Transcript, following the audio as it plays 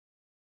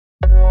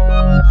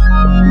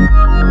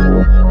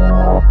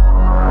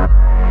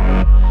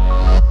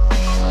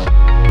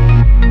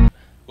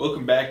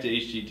back to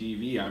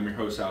HTTV. I'm your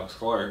host, Alex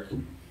Clark.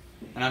 And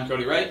I'm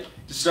Cody Wright.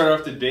 To start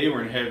off the day, we're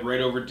going to head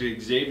right over to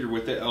Xavier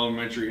with the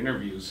elementary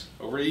interviews.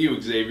 Over to you,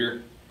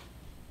 Xavier.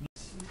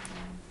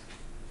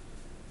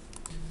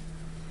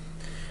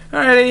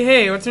 Alrighty,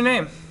 hey, what's your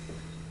name?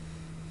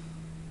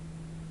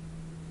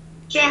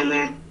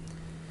 Chandler.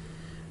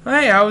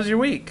 Hey, how was your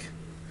week?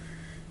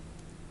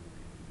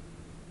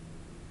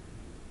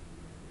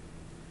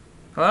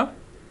 Hello?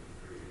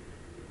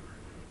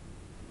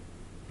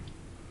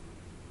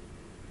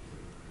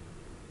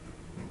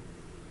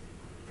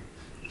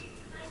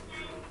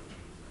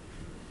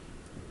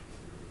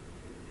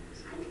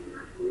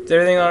 Is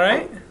everything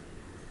alright?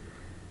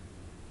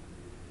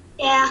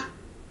 Yeah.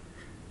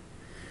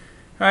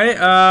 Alright,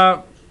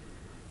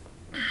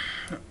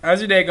 how's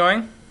your day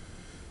going?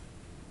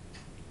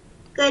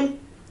 Good.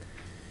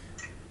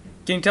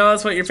 Can you tell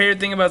us what your favorite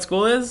thing about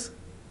school is?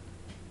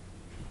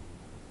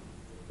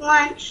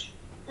 Lunch.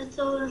 That's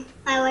all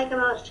I like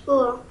about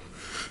school.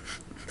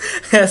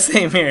 Yeah,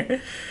 same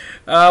here.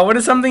 What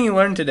is something you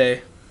learned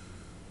today?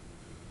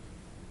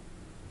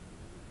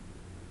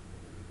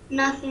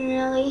 Nothing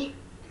really.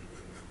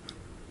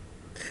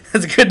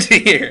 That's good to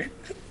hear.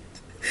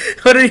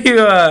 What are you,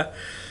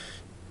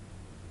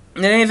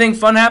 did anything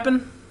fun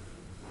happen?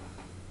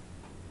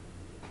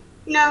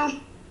 No.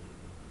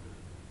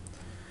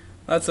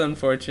 That's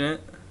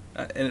unfortunate.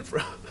 And it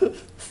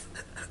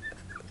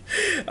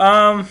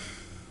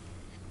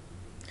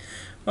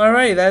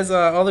Alright, that's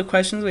all the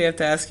questions we have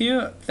to ask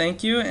you.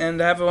 Thank you, and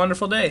have a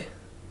wonderful day.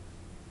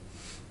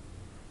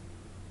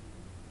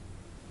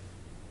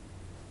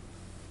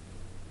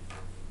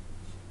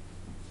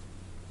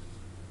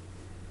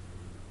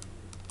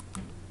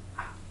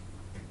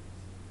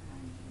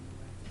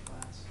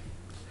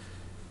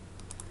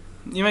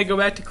 You may go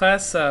back to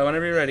class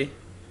whenever you're ready.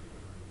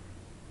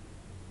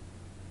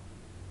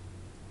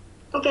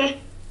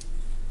 Okay.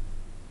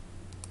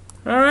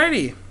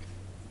 Alrighty.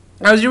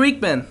 How's your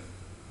week been?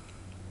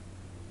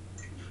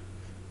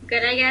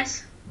 Good, I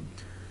guess.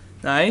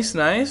 Nice,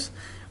 nice.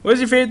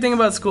 What's your favorite thing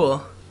about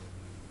school?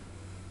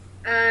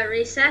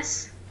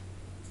 Recess.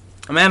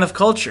 A man of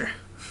culture.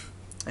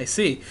 I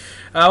see.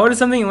 What is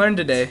something you learned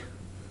today?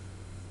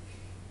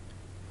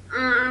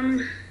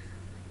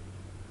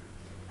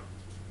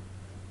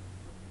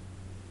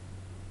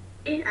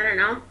 I don't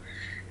know.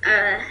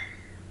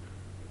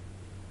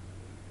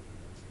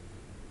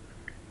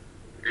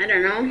 I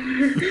don't know.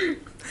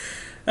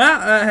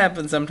 That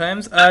happens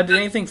sometimes. Did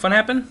anything fun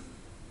happen?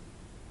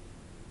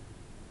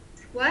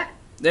 What?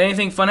 Did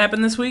anything fun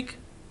happen this week?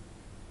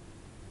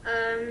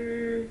 Not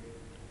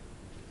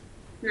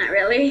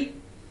really.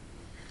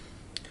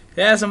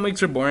 Yeah, some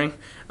weeks are boring.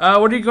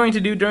 What are you going to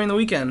do during the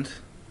weekend?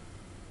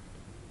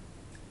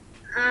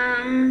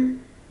 Play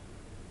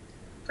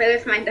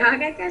with my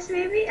dog, I guess,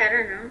 maybe? I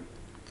don't know.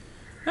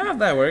 Oh,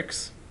 that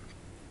works.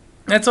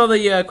 That's all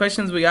the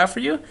questions we got for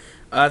you.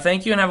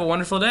 Thank you and have a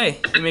wonderful day.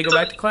 You may go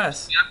back to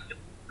class.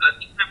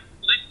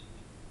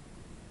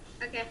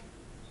 Okay.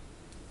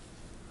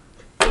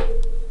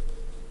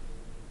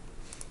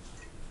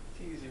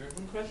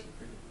 One question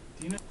for you.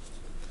 Do you know?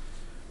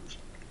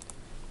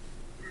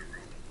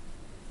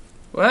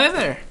 Well, hi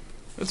there.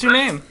 What's your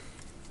name?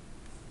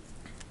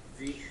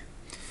 Hey,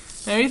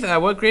 Reith,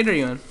 what grade are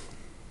you in?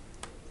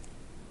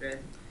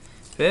 Fifth.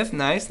 Fifth?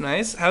 Nice,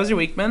 nice. How's your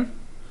week been?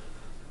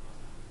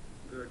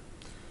 Good.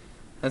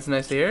 That's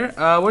nice to hear.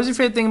 What's your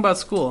favorite thing about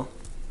school?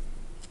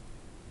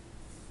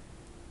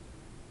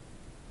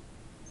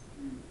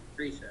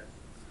 Recess.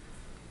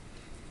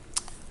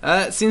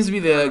 That seems to be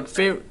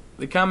the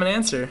common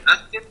answer.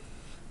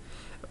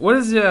 What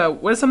is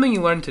something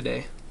you learned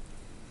today?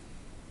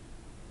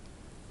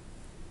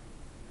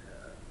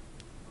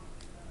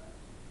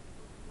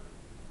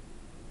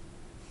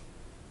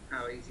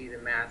 How easy the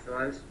math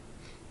was.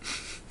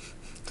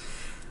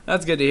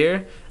 That's good to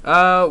hear.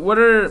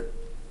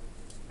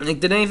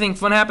 Did anything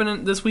fun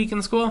happen this week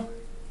in school?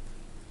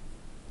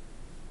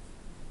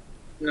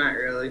 Not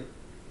really.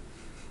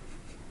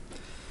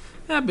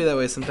 That'd be that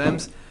way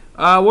sometimes.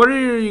 What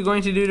are you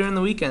going to do during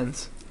the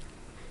weekends?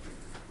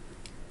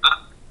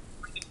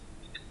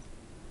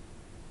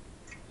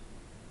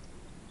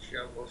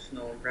 Shovel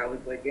snow and probably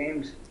play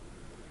games.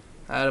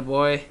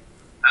 Attaboy.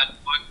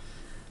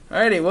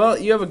 Alrighty, well,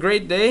 you have a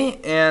great day,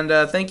 and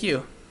thank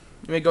you.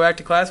 You may go back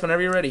to class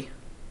whenever you're ready.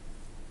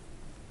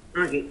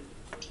 Okay.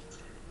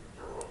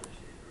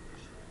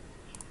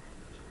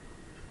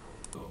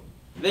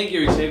 Thank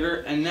you, Xavier.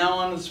 And now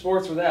on to the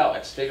sports with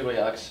Alex. Take it away,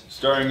 Alex.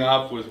 Starting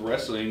off with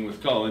wrestling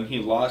with Cullen, he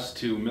lost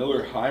to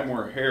Miller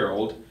Highmore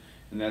Herald,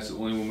 and that's the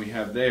only one we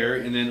have there.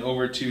 And then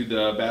over to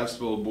the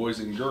basketball boys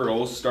and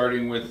girls,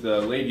 starting with the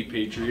Lady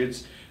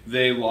Patriots,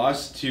 they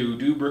lost to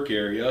Dubrook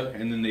area,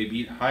 and then they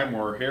beat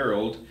Highmore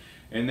Herald.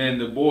 And then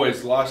the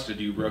boys lost to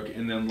Dubrook,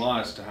 and then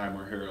lost to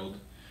Highmore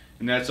Herald.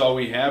 And that's all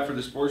we have for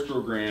the sports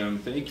program.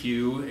 Thank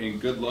you, and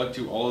good luck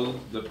to all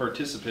the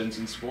participants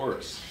in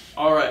sports.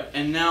 All right,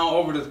 and now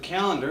over to the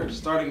calendar.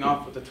 Starting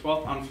off with the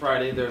 12th on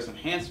Friday, there's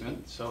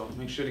enhancement, so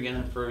make sure to get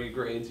in for your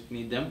grades if you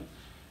need them.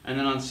 And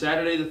then on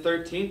Saturday the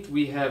 13th,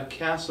 we have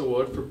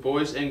Castlewood for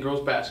boys and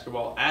girls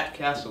basketball at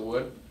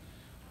Castlewood.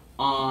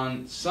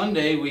 On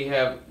Sunday, we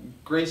have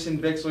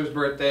Grayson Bixler's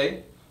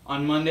birthday.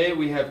 On Monday,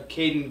 we have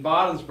Caden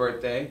Bottom's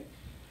birthday.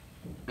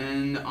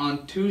 And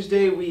on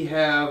Tuesday, we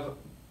have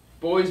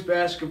boys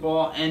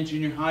basketball and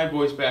junior high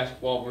boys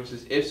basketball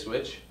versus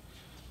Ipswich.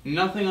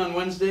 Nothing on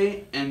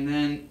Wednesday, and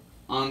then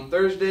on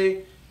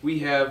Thursday, we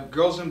have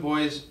girls and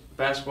boys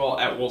basketball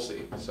at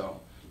Wolsey. So,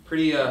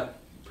 pretty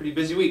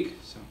busy week.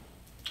 So.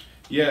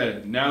 Yeah,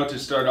 now to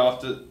start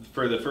off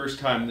for the first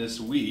time this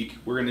week,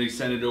 we're going to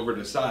send it over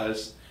to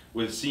Silas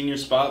with Senior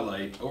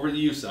Spotlight. Over to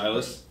you,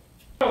 Silas.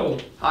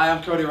 Hi,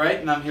 I'm Cody Wright,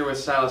 and I'm here with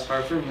Silas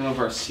Hartford, one of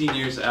our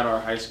seniors at our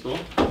high school.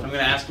 I'm going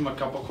to ask him a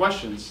couple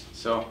questions.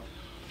 So,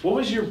 what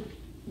was your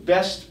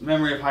best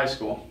memory of high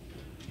school?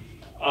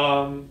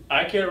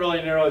 I can't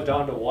really narrow it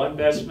down to one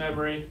best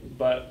memory,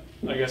 but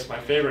I guess my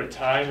favorite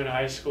time in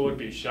high school would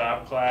be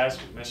shop class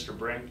with Mr.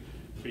 Brink,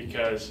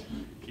 because,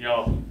 you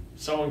know,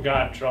 someone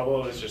got in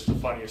trouble. It was just the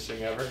funniest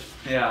thing ever.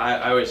 Yeah,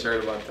 I always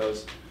heard about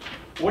those.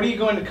 What are you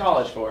going to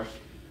college for?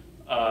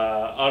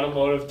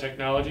 Automotive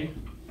technology,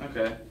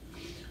 Okay.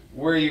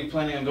 Where are you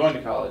planning on going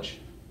to college?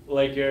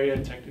 Lake Area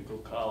Technical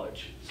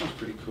College. Sounds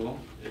pretty cool.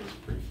 It was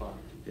pretty fun.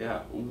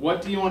 Yeah.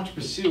 What do you want to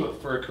pursue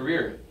for a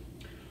career?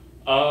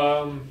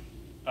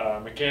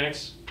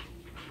 Mechanics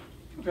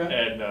Okay.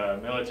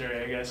 and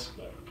military, I guess,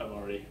 but I'm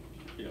already,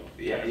 you know.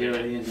 Yeah, you're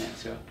already in that,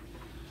 so.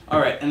 All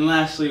right, and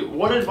lastly,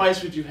 what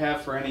advice would you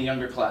have for any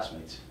younger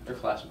classmates or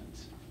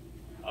classmates?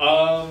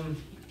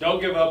 Don't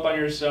give up on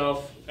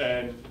yourself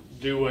and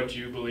do what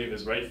you believe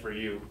is right for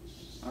you.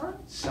 All right,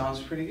 sounds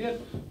pretty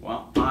good.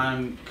 Well,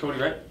 I'm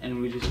Cody Wright,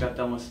 and we just got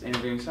done with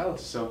interviewing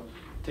Silas, so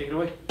take it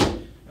away.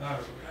 All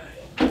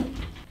right.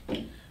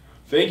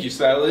 Thank you,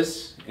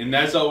 Silas. And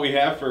that's all we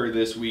have for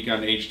this week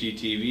on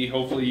HTTV.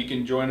 Hopefully you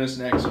can join us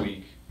next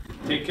week.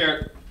 Take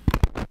care.